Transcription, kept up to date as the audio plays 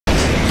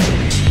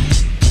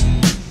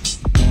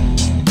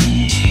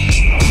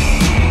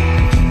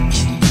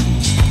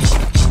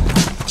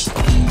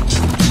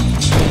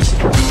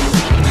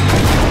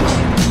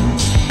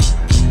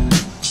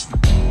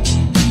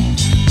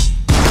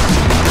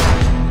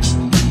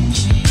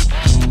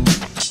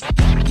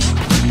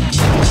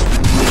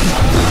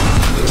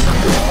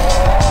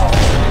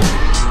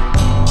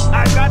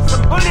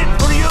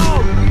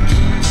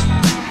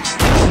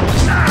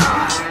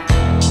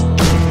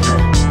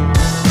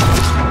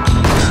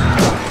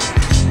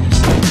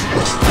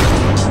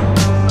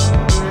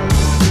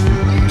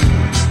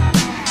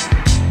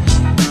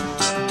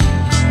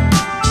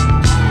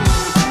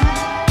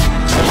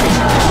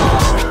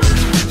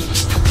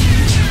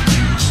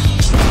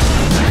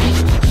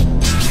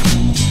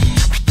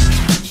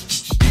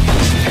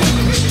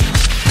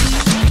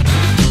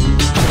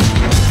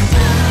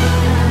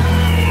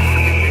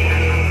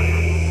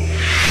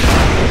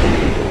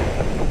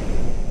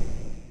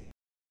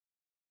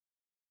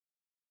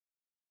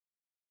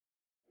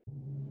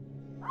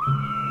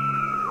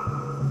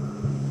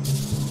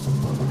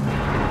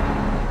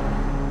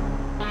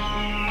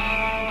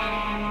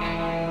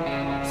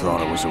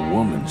was a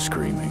woman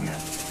screaming.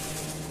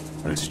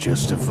 But it's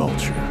just a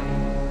vulture.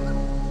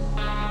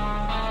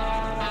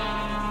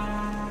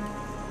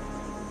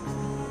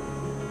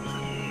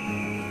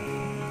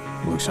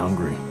 Looks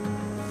hungry.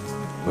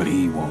 But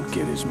he won't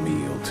get his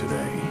meal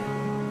today.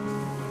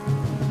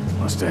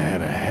 Must have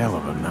had a hell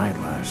of a night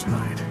last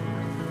night.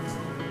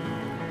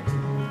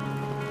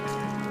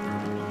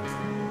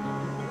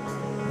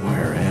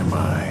 Where am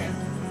I?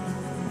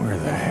 Where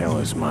the hell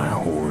is my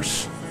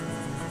horse?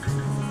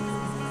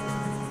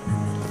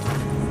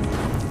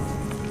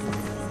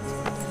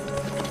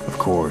 Of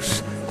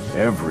course,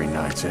 every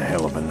night's a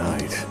hell of a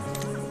night.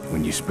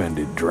 When you spend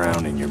it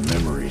drowning your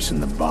memories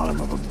in the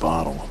bottom of a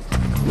bottle.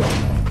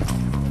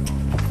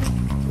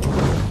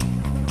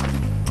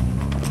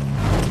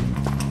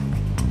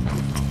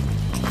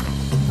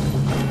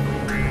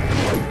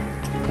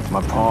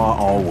 My pa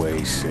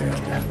always said,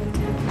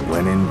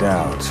 when in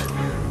doubt,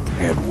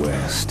 head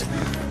west.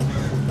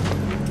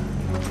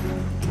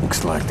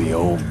 Looks like the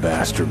old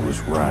bastard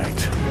was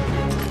right.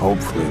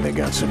 Hopefully they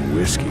got some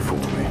whiskey for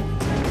me.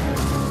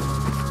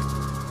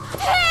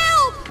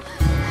 Help!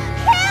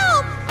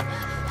 Help!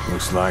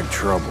 Looks like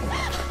trouble.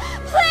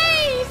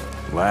 Please!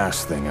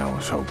 Last thing I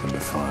was hoping to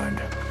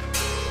find.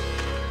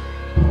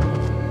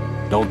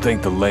 Don't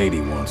think the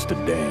lady wants to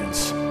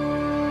dance.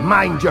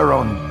 Mind your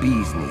own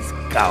business,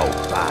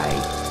 cowboy.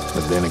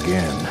 But then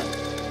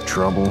again,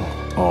 trouble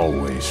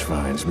always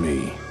finds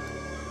me.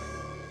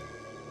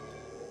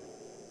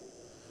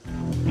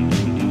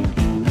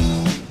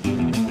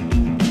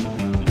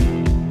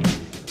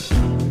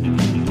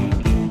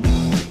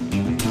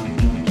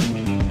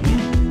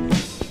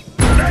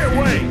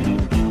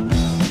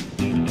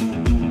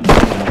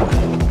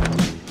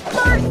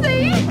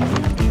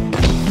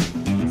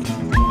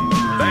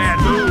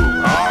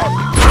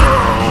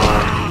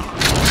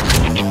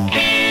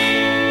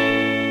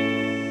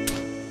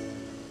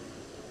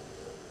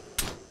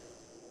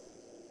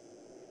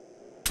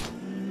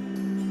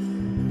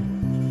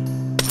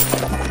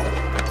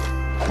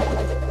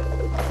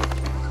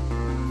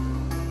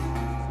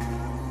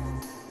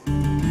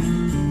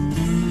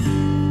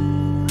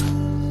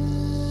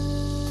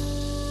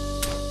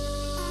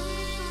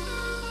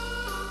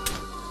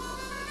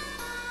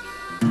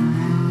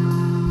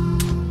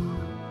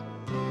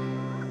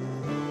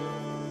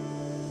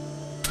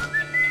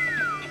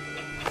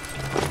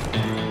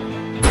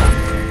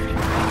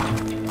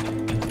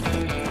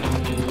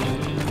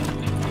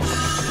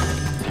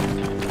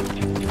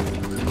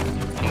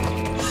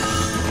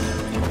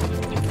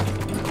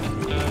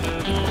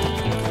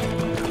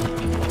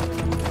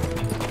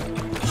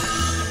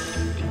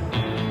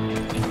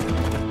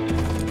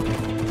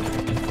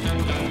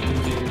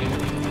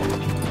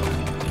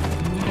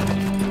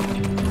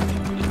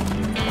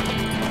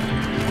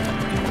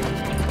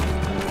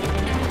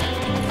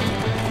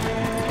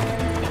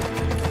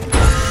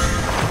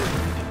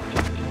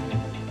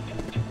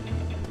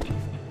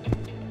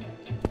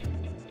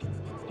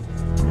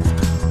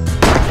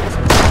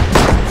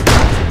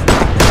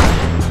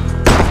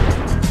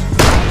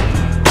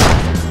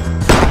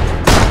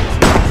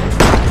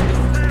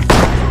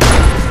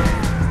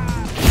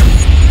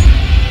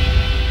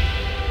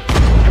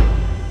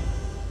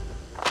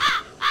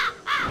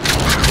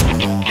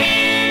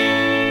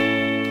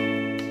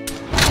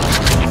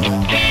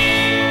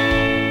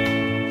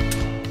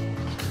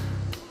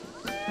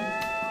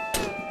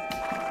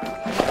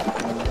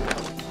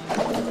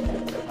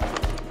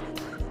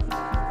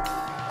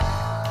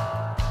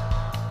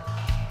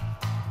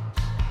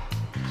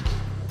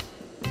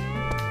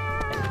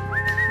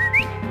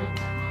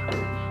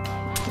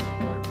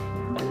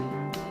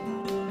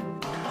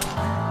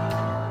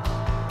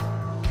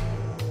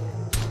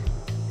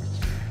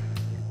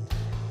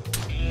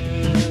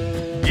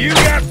 You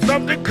got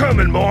something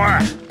coming, boy.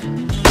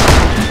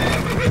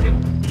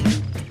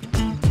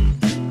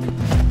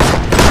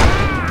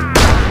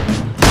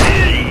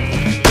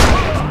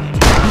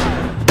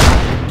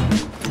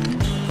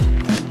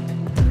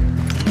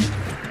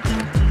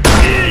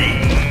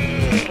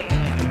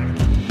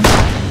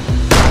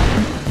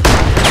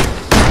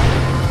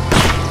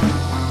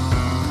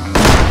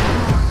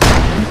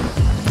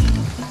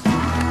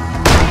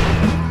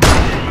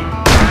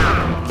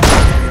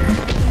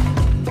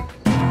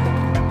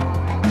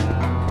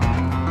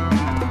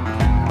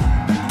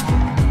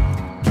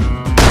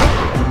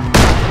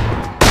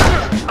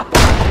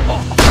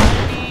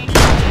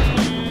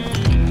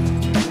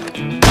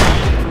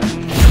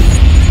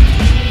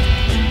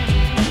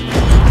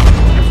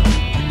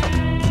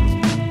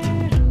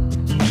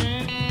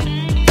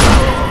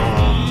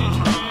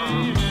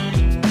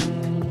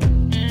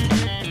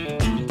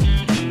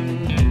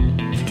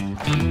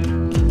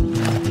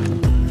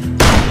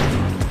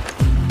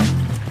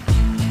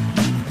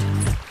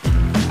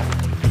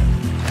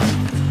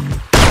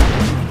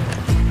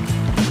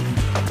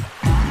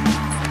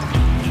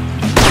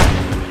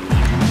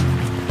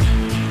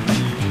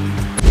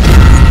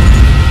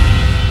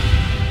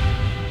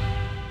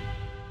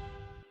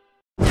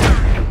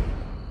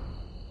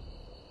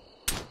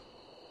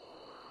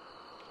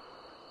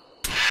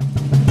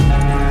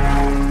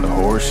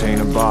 horse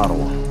ain't a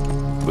bottle,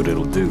 but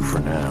it'll do for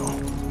now.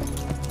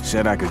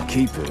 Said I could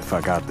keep it if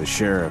I got the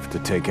sheriff to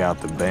take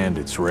out the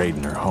bandits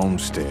raiding her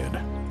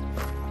homestead.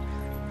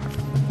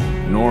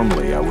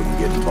 Normally, I wouldn't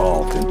get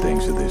involved in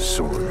things of this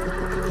sort.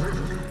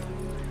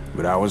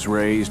 But I was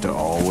raised to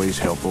always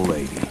help a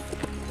lady.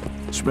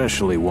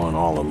 Especially one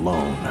all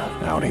alone,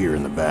 out here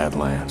in the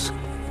Badlands.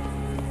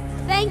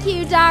 Thank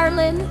you,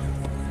 darling.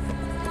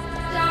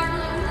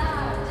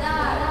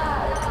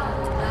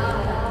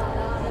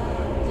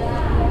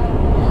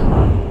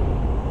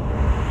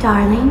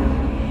 Darling,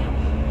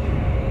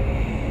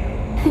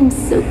 I'm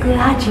so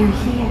glad you're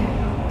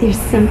here. There's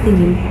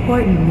something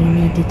important we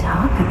need to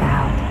talk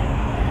about.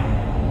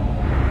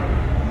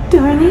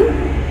 Darling,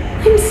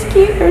 I'm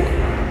scared.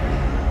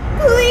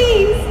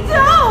 Please,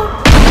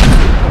 don't!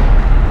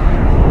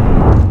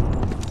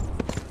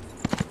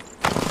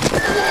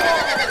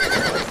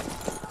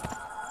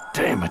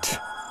 Damn it.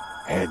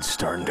 Head's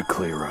starting to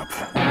clear up.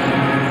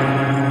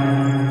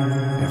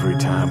 Every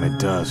time it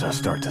does, I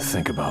start to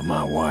think about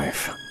my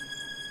wife.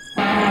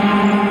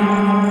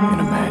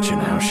 And imagine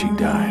how she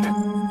died.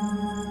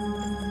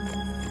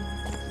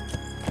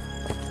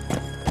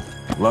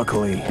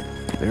 Luckily,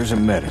 there's a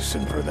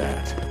medicine for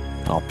that.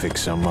 I'll pick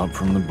some up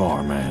from the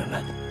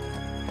barman.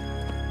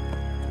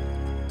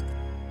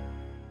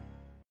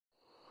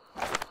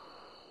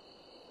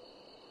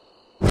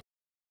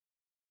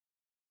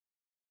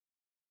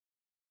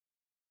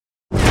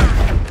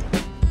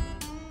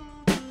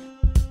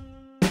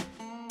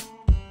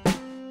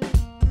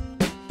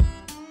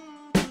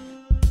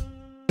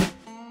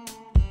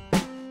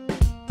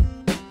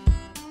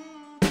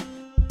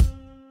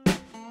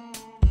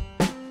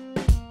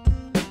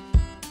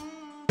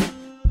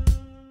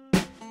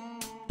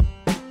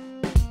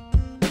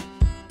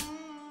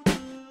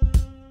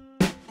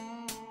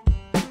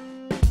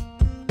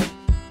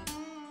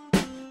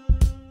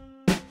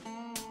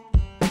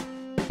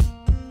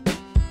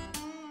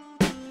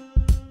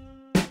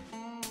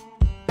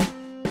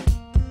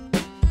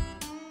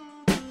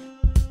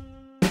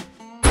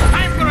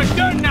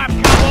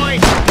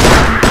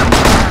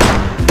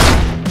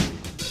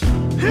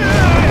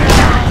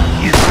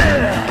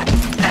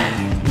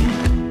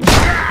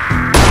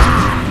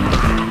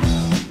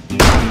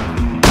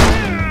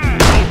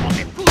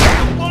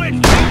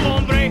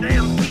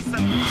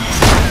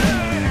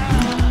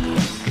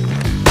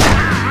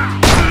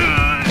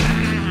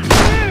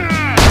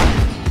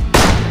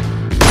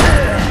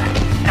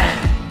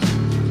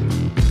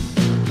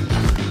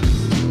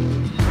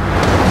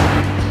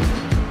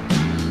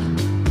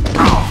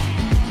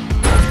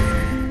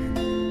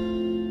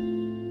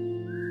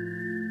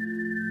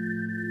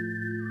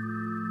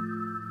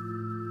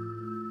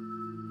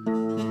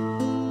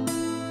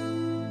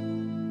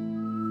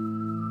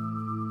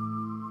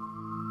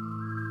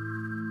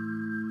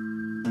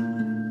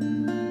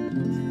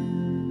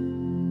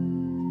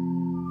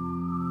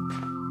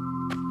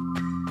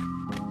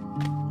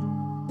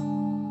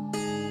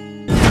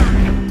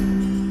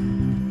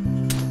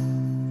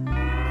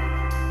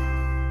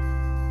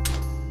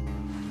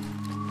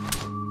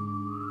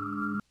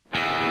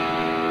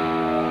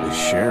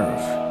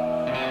 Sheriff.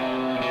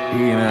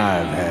 He and I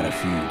have had a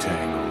few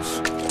tangles,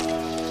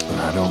 but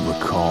I don't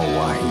recall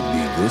why he'd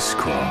be this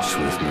cross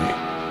with me.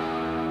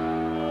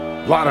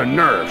 Lot of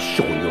nerve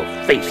showing your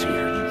face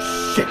here, you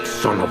sick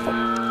son of a...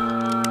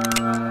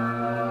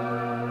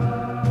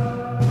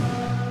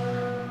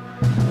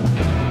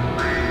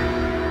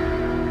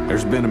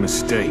 There's been a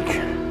mistake.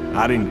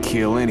 I didn't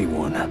kill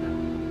anyone.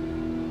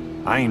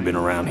 I ain't been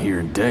around here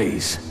in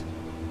days.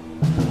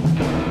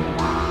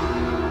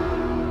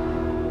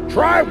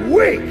 Try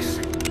weeks!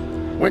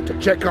 Went to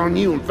check on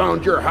you and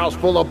found your house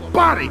full of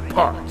body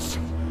parts.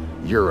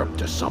 You're up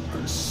to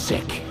something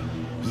sick.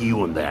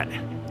 You and that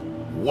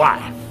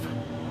wife.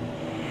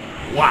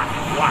 Wife.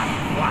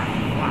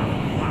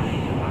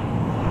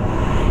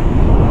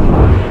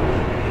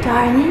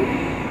 Darling?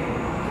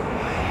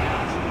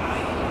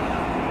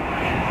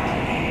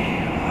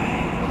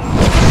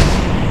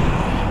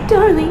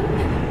 Darling,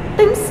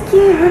 I'm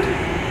scared.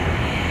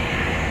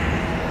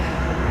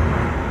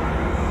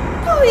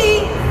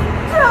 Please,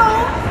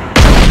 don't!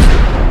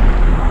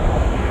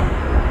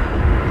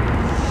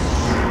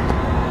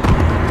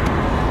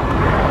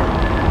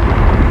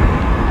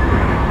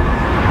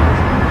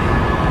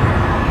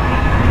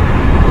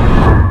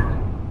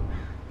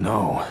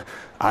 No,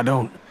 I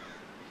don't...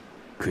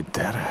 Could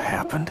that have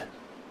happened?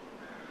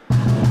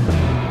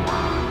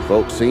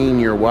 Folks seen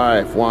your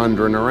wife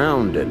wandering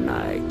around at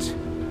night,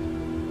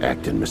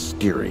 acting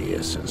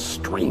mysterious and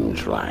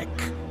strange-like.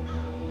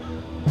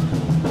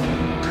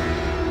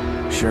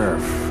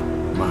 Sheriff,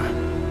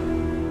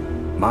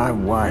 my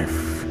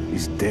wife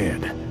is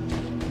dead.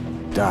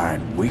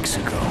 Died weeks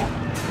ago.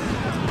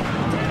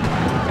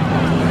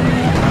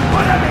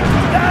 What are they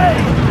today?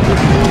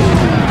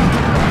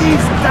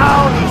 This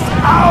town is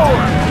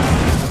ours!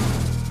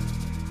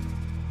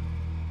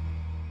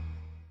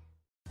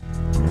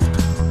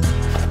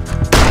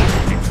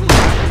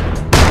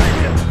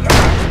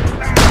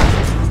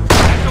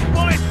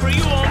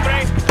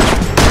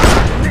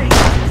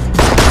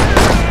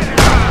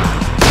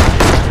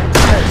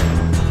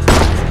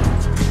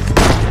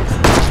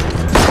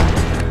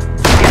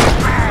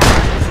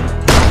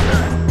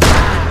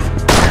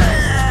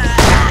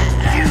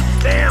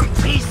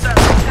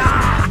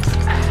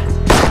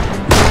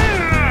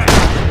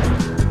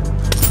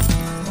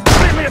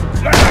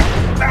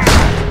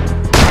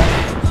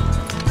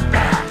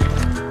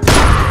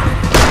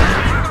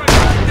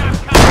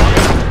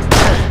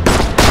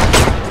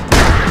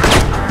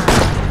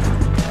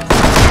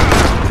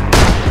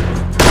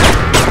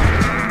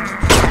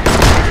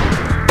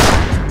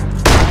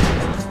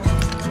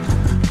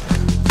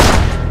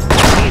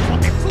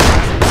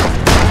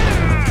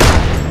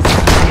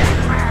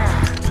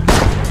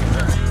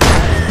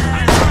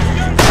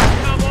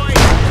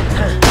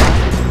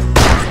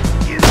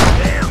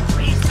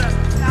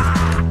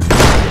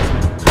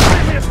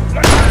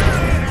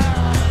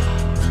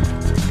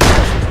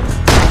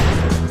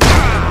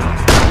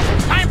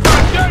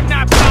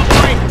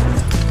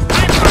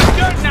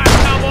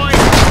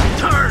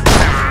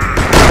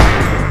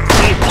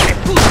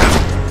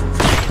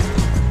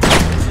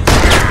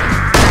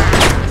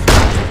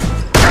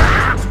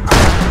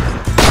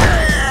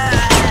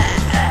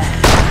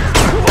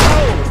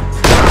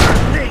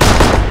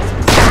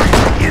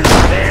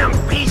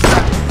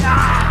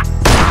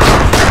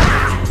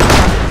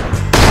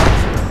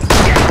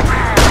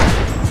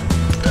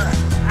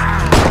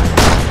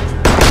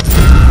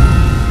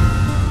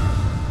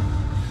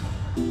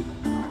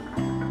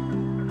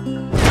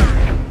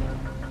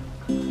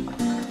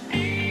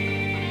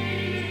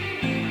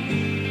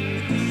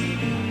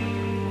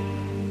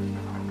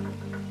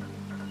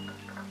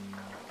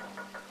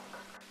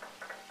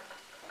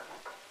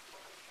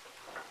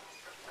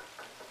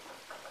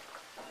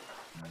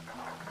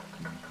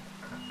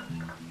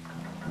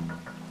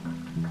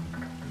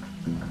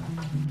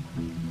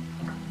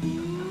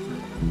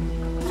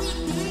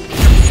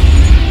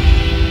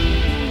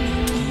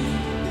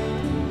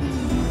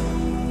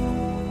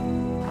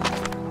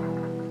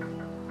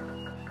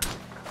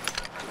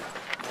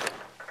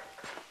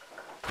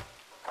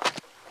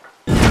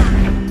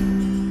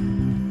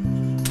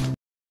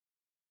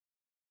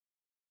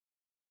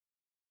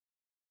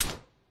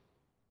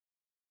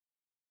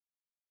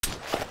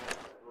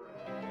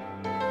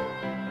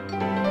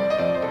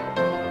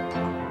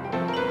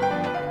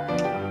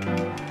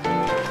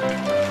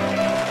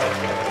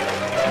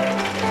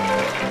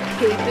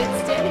 Keep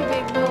it steady,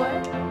 big boy.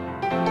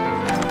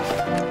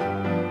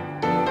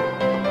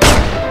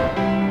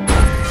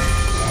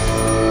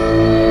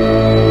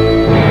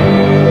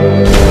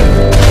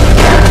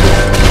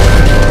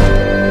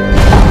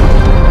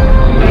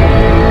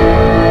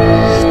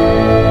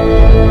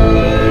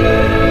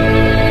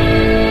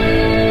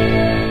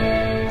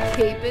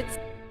 Keep it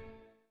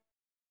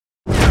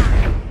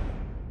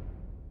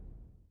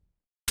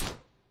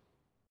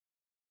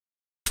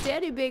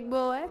steady, big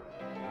boy.